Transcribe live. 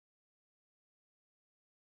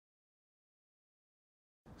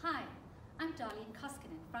I'm Darlene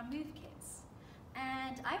Koskinen from MoovKids,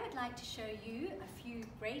 and I would like to show you a few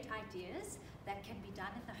great ideas that can be done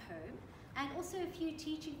at the home, and also a few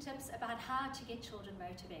teaching tips about how to get children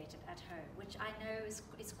motivated at home, which I know is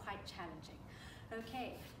quite challenging.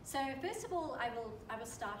 Okay, so first of all, I will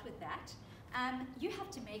start with that. You have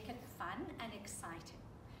to make it fun and exciting.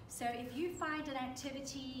 So if you find an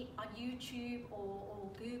activity on YouTube or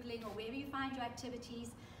Googling or wherever you find your activities,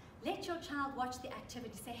 let your child watch the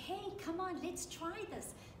activity. Say, hey, come on, let's try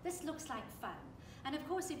this. This looks like fun. And of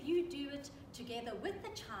course, if you do it together with the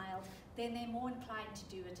child, then they're more inclined to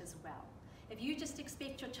do it as well. If you just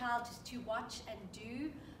expect your child to watch and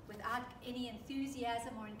do without any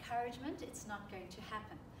enthusiasm or encouragement, it's not going to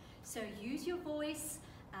happen. So use your voice,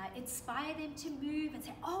 inspire them to move and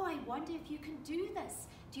say, oh, I wonder if you can do this.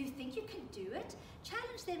 Do you think you can do it?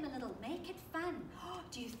 Challenge them a little, make it fun. Oh,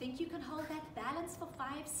 do you think you can hold that balance for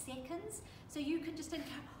 5 seconds? So you can just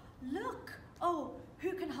encourage, look, oh,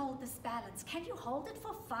 who can hold this balance? Can you hold it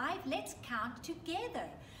for 5? Let's count together.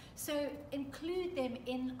 So include them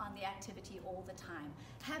in on the activity all the time.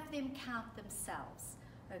 Have them count themselves,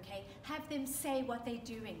 okay? Have them say what they're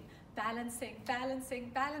doing. Balancing,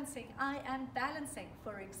 balancing, balancing. I am balancing,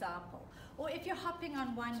 for example. Or if you're hopping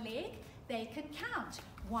on one leg, they can count.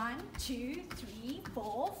 1, 2, 3,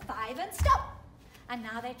 4, 5, and stop. And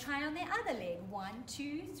now they try on their other leg. 1,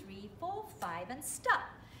 2, 3, 4, 5, and stop.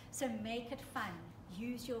 So make it fun.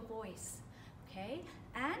 Use your voice, okay?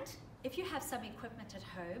 And if you have some equipment at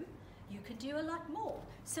home, you can do a lot more.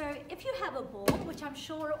 So if you have a ball, which I'm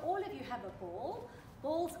sure all of you have a ball,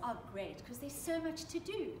 balls are great because there's so much to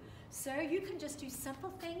do. So you can just do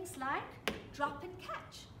simple things like drop and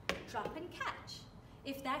catch, drop and catch.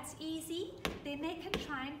 If that's easy, then they can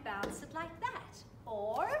try and bounce it like that.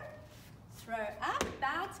 Or throw up,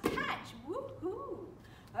 bounce, catch, woohoo.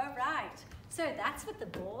 All right, so that's with the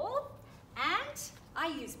ball. And I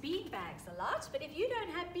use bean bags a lot, but if you don't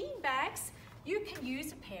have bean bags, you can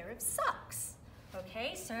use a pair of socks.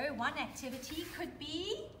 Okay, so one activity could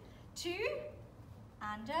be to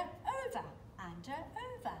under, over,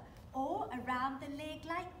 or around the leg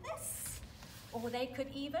like this. Or they could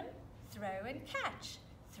even throw and catch,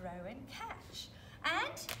 throw and catch.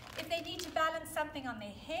 And if they need to balance something on their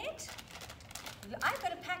head, I've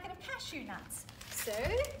got a packet of cashew nuts. So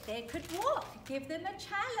they could walk, give them a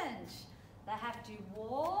challenge. They have to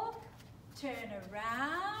walk, turn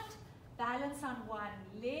around, balance on one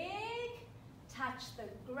leg, touch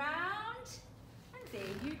the ground, and there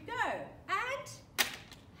you go. And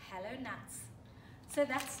hello nuts. So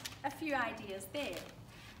that's a few ideas there.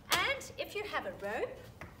 And if you have a rope,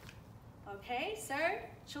 okay, so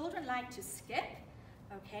children like to skip,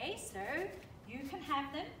 okay, so you can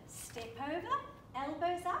have them step over,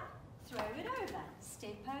 elbows up, throw it over,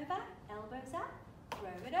 step over, elbows up, throw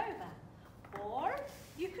it over. Or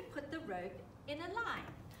you could put the rope in a line.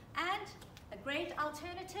 And a great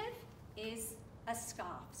alternative is a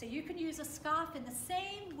scarf. So you can use a scarf in the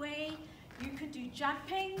same way. You can do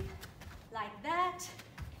jumping like that,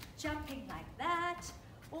 jumping like that,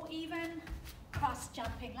 or even cross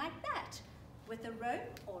jumping like that with a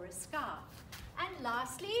rope or a scarf. And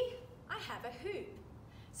lastly, I have a hoop.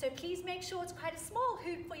 So please make sure it's quite a small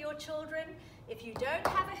hoop for your children. If you don't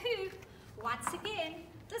have a hoop, once again,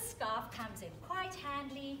 the scarf comes in quite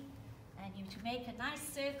handy, and you can make a nice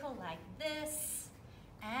circle like this.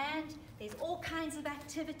 And there's all kinds of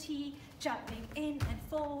activity, jumping in and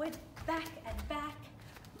forward, back and back,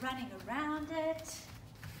 running around it,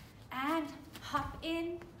 and hop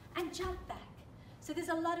in and jump back. So there's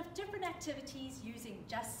a lot of different activities using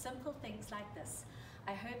just simple things like this.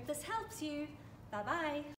 I hope this helps you.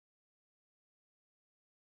 Bye-bye.